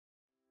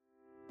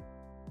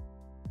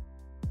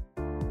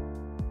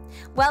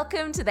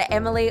Welcome to the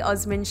Emily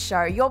Osmond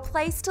Show, your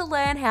place to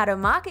learn how to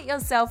market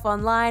yourself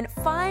online,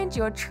 find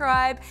your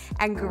tribe,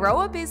 and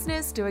grow a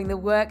business doing the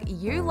work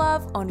you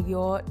love on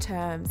your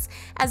terms.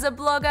 As a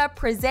blogger,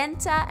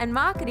 presenter, and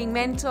marketing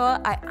mentor,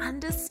 I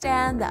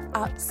understand the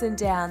ups and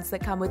downs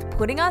that come with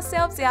putting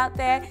ourselves out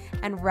there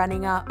and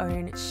running our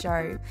own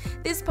show.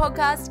 This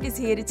podcast is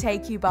here to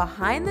take you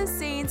behind the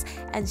scenes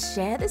and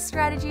share the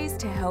strategies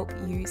to help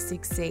you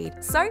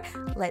succeed. So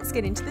let's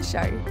get into the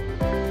show.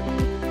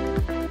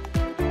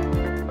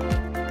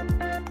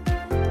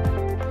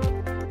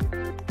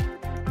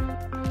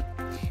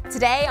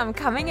 Today, I'm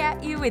coming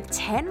at you with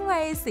 10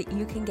 ways that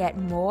you can get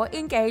more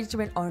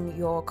engagement on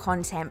your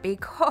content,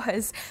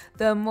 because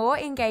the more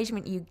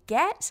engagement you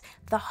get,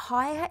 the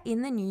higher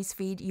in the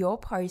newsfeed your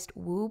post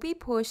will be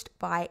pushed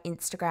by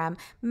Instagram,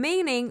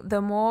 meaning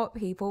the more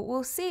people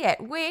will see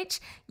it, which,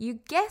 you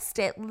guessed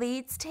it,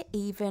 leads to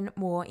even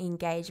more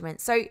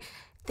engagement. So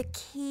the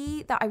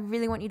key that I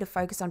really want you to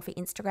focus on for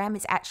Instagram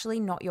is actually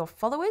not your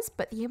followers,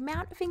 but the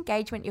amount of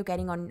engagement you're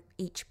getting on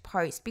each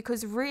post,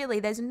 because really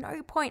there's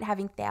no point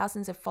having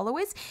thousands of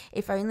followers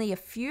if only a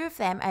few of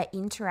them are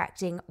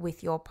interacting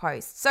with your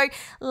posts. So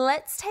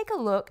let's take a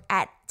look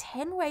at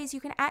 10 ways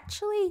you can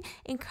actually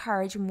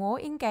encourage more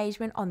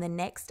engagement on the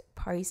next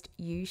post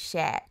you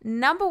share.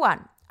 Number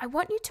 1, I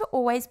want you to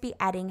always be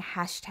adding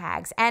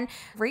hashtags, and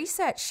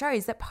research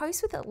shows that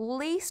posts with at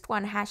least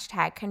one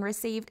hashtag can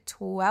receive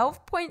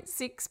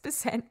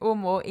 12.6% or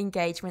more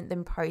engagement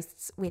than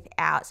posts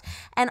without.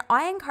 And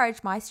I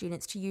encourage my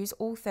students to use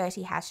all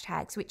 30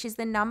 hashtags, which is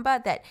the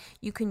number that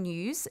you can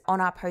use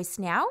on our posts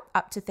now,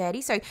 up to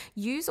 30. So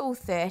use all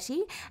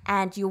 30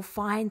 and you'll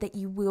find that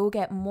you will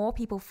get more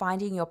people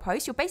finding your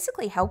post. You're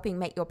basically helping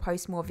make your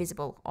post more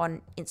visible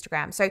on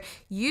Instagram. So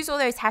use all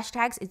those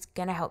hashtags. It's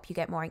going to help you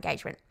get more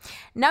engagement.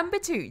 Number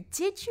 2,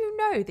 did you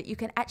know that you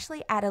can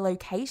actually add a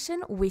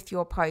location with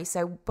your post?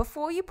 So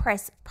before you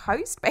press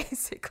post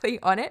basically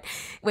on it,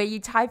 where you're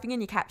typing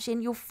in your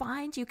caption, you'll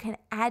find you can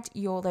add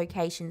your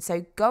location.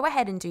 So go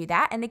ahead and do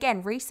that. And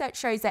again, research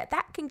shows that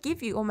that can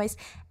give you almost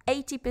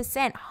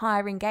 80%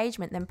 higher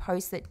engagement than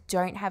posts that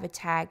don't have a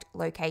tagged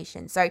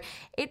location. So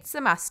it's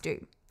a must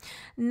do.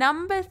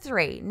 Number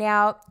 3,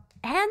 now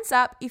hands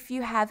up if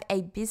you have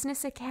a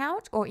business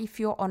account or if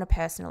you're on a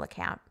personal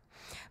account,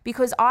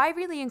 because I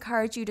really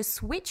encourage you to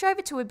switch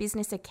over to a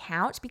business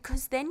account,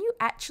 because then you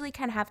actually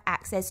can have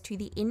access to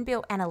the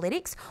inbuilt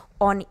analytics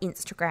on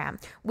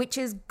Instagram, which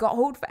is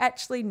gold for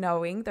actually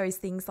knowing those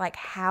things like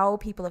how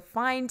people are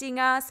finding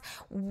us,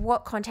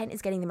 what content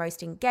is getting the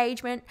most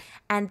engagement,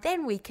 and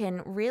then we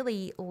can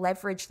really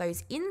leverage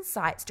those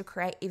insights to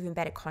create even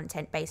better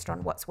content based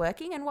on what's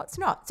working and what's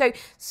not. So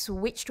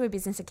switch to a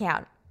business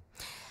account.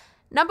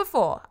 Number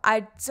 4,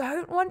 I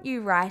don't want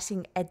you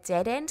writing a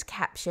dead-end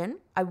caption.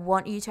 I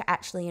want you to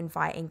actually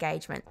invite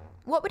engagement.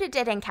 What would a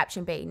dead-end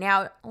caption be?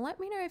 Now, let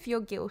me know if you're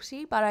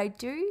guilty, but I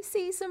do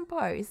see some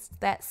posts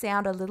that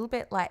sound a little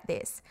bit like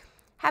this.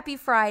 Happy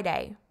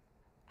Friday.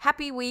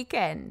 Happy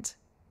weekend.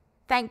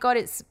 Thank God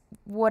it's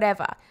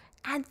whatever.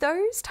 And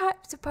those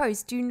types of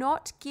posts do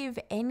not give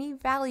any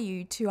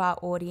value to our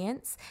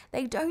audience.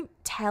 They don't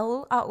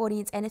tell our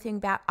audience anything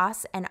about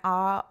us and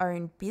our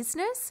own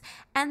business,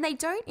 and they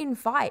don't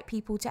invite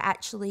people to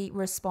actually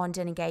respond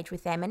and engage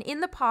with them. And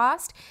in the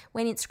past,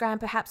 when Instagram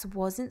perhaps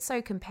wasn't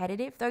so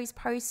competitive, those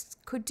posts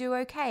could do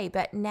okay.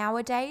 But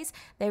nowadays,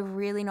 they're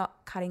really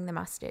not cutting the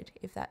mustard,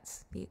 if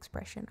that's the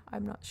expression.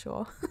 I'm not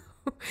sure.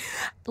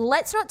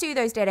 Let's not do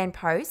those dead-end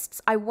posts.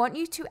 I want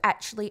you to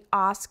actually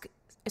ask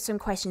some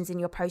questions in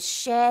your post,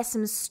 share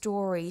some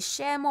stories,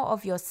 share more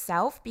of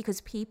yourself,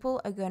 because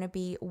people are going to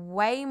be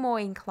way more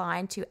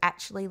inclined to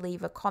actually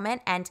leave a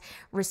comment and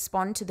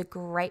respond to the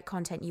great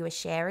content you are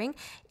sharing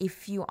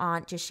if you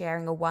aren't just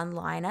sharing a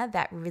one-liner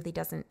that really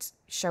doesn't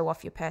show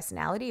off your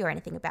personality or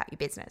anything about your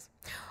business.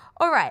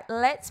 All right,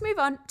 let's move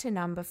on to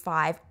number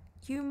 5.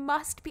 You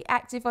must be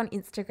active on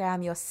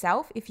Instagram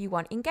yourself if you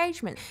want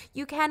engagement.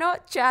 You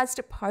cannot just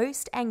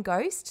post and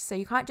ghost. So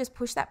you can't just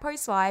push that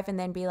post live and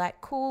then be like,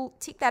 cool,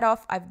 tick that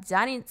off. I've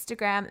done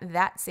Instagram.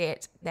 That's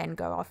it. Then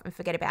go off and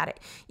forget about it.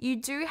 You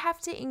do have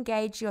to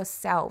engage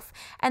yourself.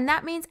 And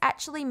that means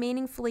actually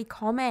meaningfully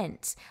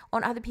comment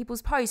on other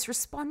people's posts.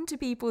 Respond to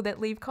people that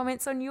leave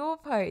comments on your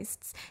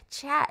posts.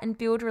 Chat and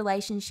build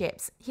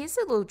relationships. Here's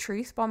a little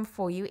truth bomb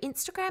for you.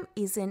 Instagram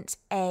isn't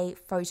a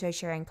photo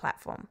sharing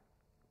platform.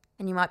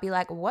 And you might be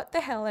like, what the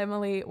hell,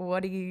 Emily?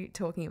 What are you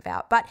talking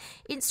about? But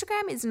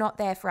Instagram is not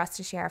there for us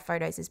to share our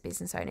photos as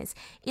business owners.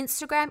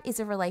 Instagram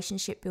is a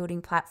relationship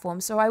building platform.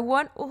 So I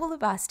want all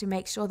of us to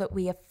make sure that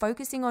we are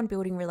focusing on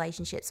building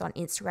relationships on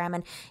Instagram.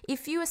 And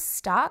if you are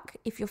stuck,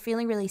 if you're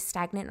feeling really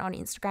stagnant on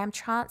Instagram,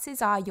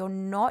 chances are you're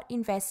not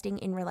investing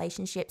in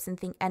relationships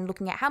and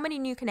looking at how many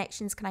new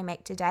connections can I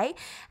make today.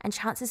 And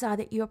chances are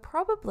that you're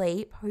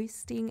probably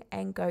posting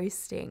and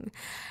ghosting.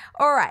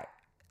 All right.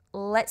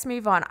 let's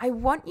move on. I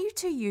want you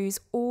to use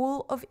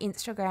all of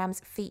Instagram's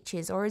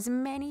features, or as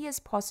many as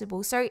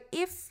possible. So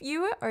if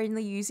you are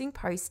only using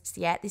posts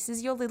yet, this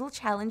is your little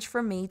challenge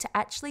from me to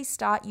actually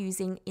start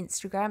using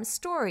Instagram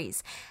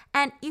stories.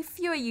 And if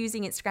you are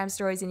using Instagram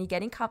stories and you're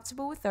getting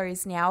comfortable with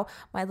those now,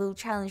 my little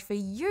challenge for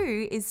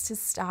you is to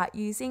start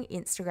using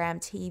Instagram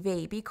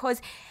TV,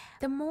 because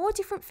the more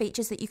different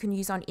features that you can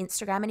use on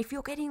Instagram, and if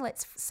you're getting,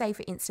 let's say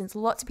for instance,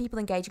 lots of people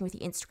engaging with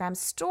your Instagram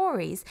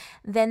stories,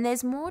 then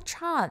there's more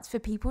chance for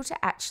people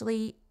to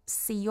actually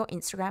see your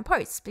Instagram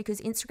posts,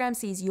 because Instagram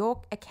sees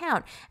your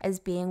account as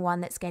being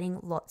one that's getting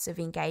lots of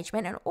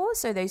engagement. And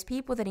also those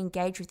people that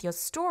engage with your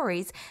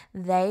stories,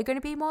 they're going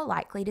to be more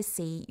likely to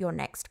see your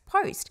next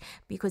post,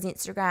 because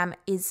Instagram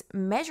is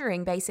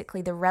measuring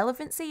basically the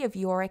relevancy of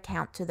your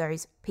account to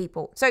those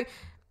people. So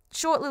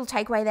short little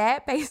takeaway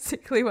there.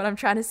 Basically what I'm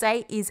trying to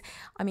say is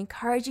I'm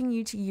encouraging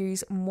you to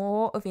use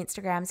more of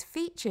Instagram's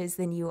features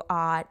than you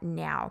are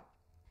now.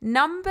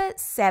 Number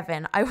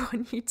 7, I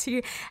want you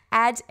to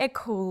add a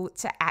call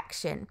to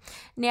action.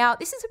 Now,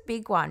 this is a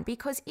big one,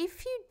 because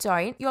if you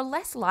don't, you're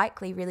less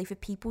likely really for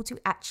people to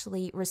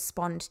actually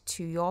respond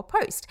to your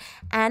post.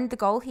 And the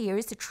goal here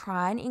is to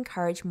try and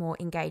encourage more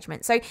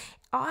engagement. So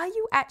are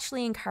you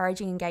actually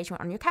encouraging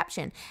engagement on your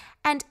caption?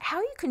 And how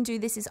you can do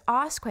this is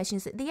ask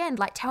questions at the end,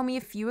 like tell me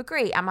if you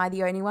agree. Am I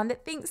the only one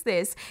that thinks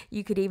this?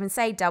 You could even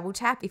say double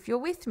tap if you're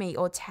with me,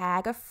 or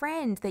tag a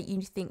friend that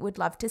you think would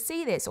love to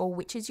see this, or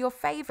which is your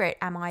favorite?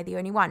 Am I the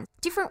only one?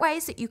 Different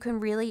ways that you can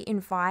really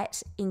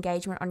invite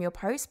engagement on your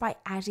post by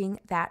adding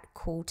that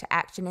call to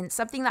action. And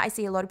something that I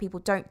see a lot of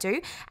people don't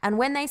do. And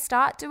when they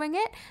start doing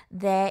it,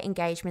 their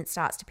engagement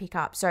starts to pick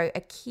up. So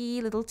a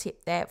key little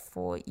tip there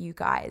for you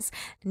guys.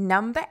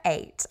 Number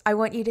 8, I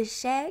want you to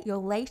share your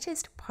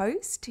latest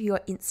post to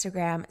your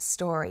Instagram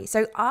story.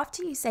 So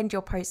after you send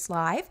your post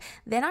live,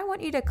 then I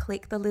want you to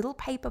click the little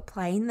paper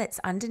plane that's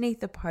underneath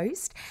the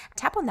post,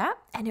 tap on that,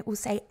 and it will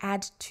say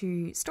add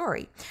to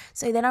story.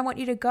 So then I want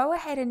you to go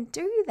ahead and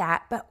do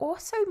that, but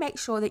also make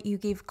sure that you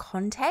give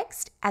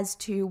context as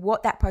to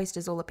what that post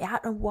is all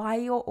about and why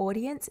your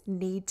audience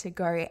need to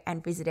go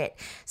and visit it.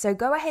 So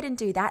go ahead and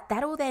do that.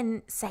 That'll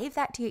then save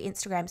that to your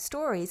Instagram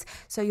stories,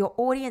 so your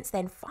audience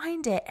then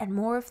find it, and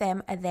more of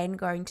them are then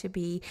going to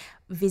be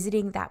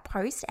visiting that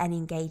post and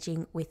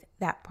engaging with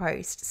that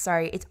post. So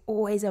it's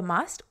always a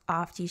must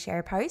after you share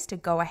a post to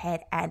go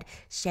ahead and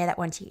share that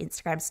one to your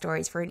Instagram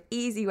stories for an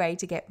easy way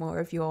to get more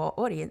of your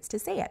audience to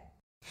see it.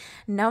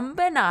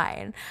 Number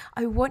 9,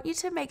 I want you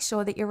to make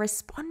sure that you're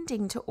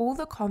responding to all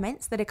the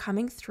comments that are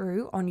coming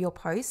through on your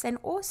posts, and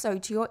also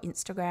to your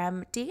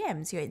Instagram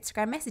DMs, your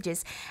Instagram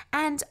messages.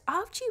 And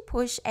after you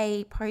push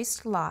a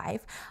post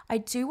live, I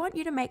do want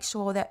you to make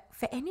sure that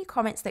for any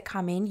comments that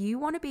come in, you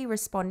want to be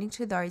responding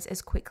to those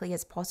as quickly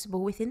as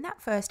possible within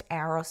that first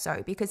hour or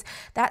so, because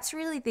that's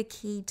really the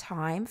key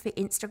time for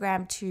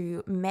Instagram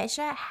to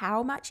measure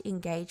how much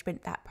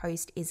engagement that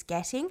post is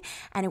getting,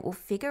 and it will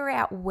figure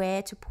out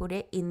where to put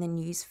it in the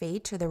news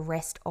feed to the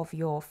rest of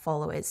your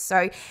followers.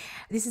 So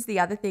this is the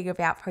other thing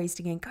about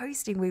posting and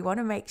ghosting. We want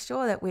to make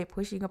sure that we're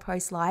pushing a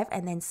post live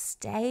and then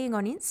staying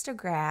on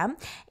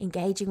Instagram,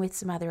 engaging with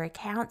some other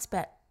accounts,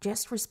 but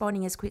just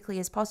responding as quickly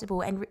as possible,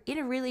 and in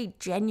a really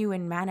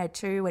genuine manner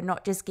too, and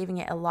not just giving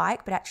it a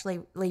like, but actually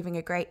leaving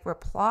a great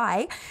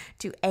reply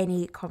to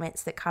any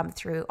comments that come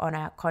through on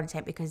our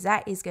content, because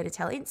that is going to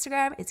tell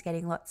Instagram it's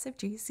getting lots of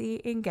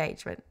juicy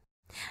engagement.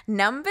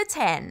 Number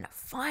 10,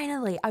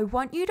 finally, I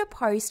want you to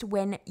post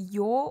when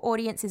your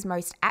audience is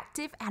most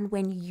active and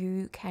when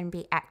you can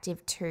be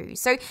active too.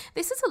 So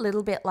this is a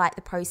little bit like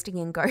the posting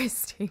and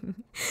ghosting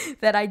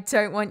that I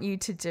don't want you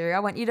to do. I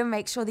want you to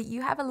make sure that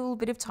you have a little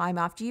bit of time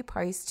after you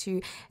post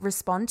to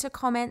respond to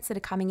comments that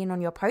are coming in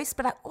on your post,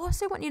 but I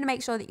also want you to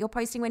make sure that you're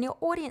posting when your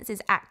audience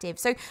is active.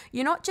 So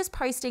you're not just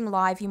posting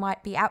live. You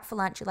might be out for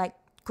lunch, you're like,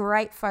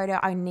 great photo,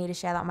 I need to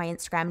share that on my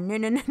Instagram.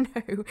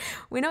 No.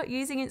 We're not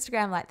using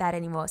Instagram like that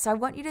anymore. So I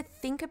want you to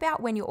think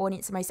about when your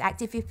audience is most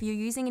active. If you're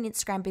using an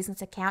Instagram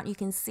business account, you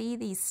can see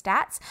these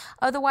stats.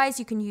 Otherwise,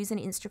 you can use an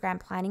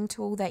Instagram planning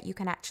tool that you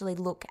can actually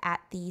look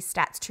at the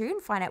stats too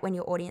and find out when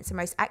your audience is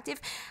most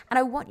active. And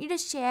I want you to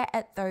share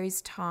at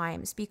those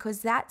times,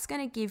 because that's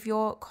going to give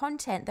your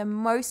content the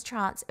most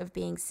chance of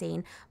being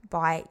seen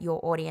by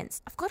your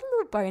audience. I've got a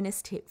little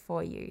bonus tip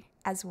for you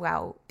as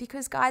well,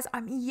 because guys,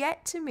 I'm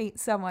yet to meet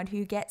someone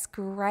who gets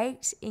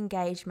great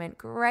engagement,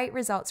 great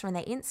results from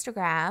their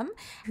Instagram,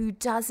 who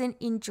doesn't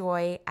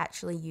enjoy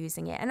actually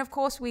using it. And of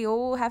course, we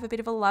all have a bit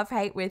of a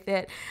love-hate with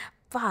it,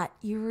 but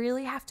you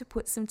really have to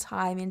put some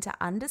time into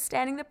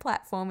understanding the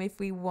platform if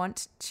we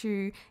want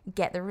to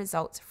get the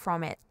results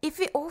from it.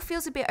 If it all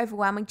feels a bit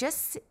overwhelming,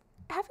 just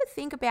have a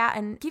think about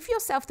and give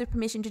yourself the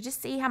permission to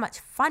just see how much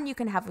fun you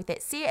can have with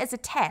it. See it as a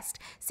test.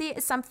 See it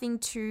as something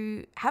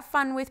to have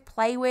fun with,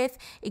 play with,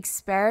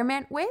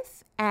 experiment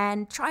with,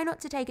 and try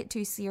not to take it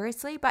too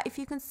seriously. But if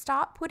you can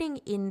start putting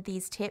in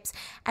these tips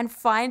and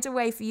find a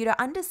way for you to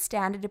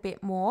understand it a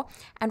bit more,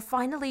 and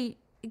finally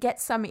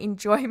get some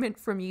enjoyment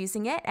from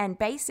using it and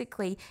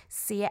basically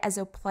see it as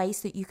a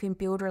place that you can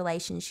build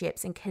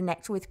relationships and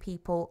connect with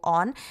people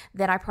on,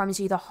 then I promise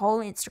you the whole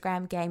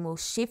Instagram game will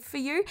shift for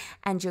you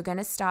and you're going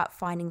to start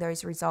finding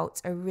those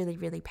results are really,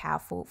 really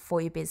powerful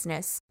for your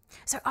business.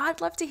 So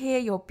I'd love to hear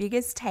your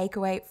biggest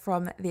takeaway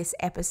from this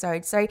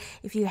episode. So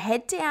if you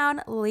head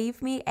down,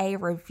 leave me a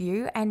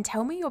review and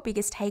tell me your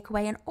biggest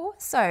takeaway. And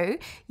also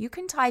you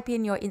can type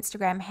in your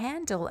Instagram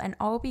handle and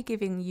I'll be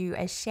giving you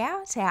a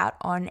shout out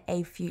on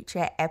a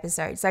future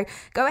episode. So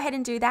go ahead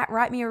and do that.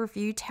 Write me a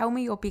review. Tell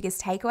me your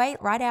biggest takeaway.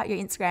 Write out your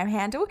Instagram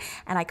handle.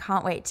 And I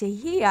can't wait to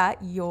hear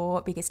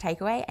your biggest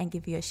takeaway and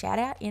give you a shout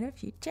out in a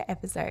future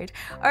episode.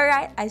 All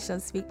right, I shall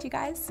speak to you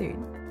guys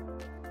soon.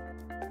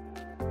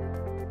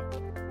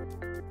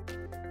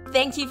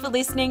 Thank you for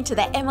listening to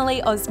the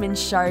Emily Osmond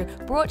Show,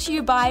 brought to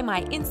you by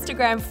my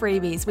Instagram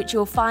freebies, which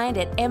you'll find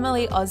at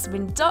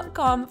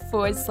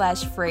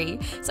emilyosmond.com/free.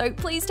 So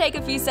please take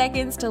a few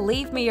seconds to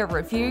leave me a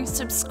review,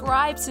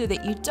 subscribe so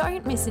that you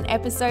don't miss an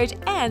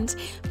episode, and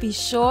be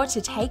sure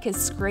to take a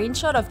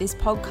screenshot of this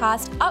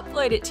podcast,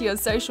 upload it to your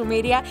social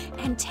media,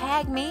 and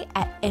tag me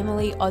at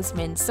Emily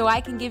Osmond so I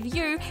can give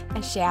you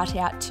a shout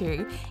out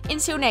too.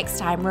 Until next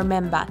time,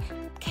 remember,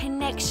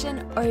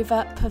 connection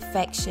over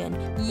perfection.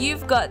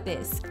 You've got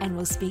this, and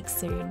we'll speak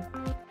soon.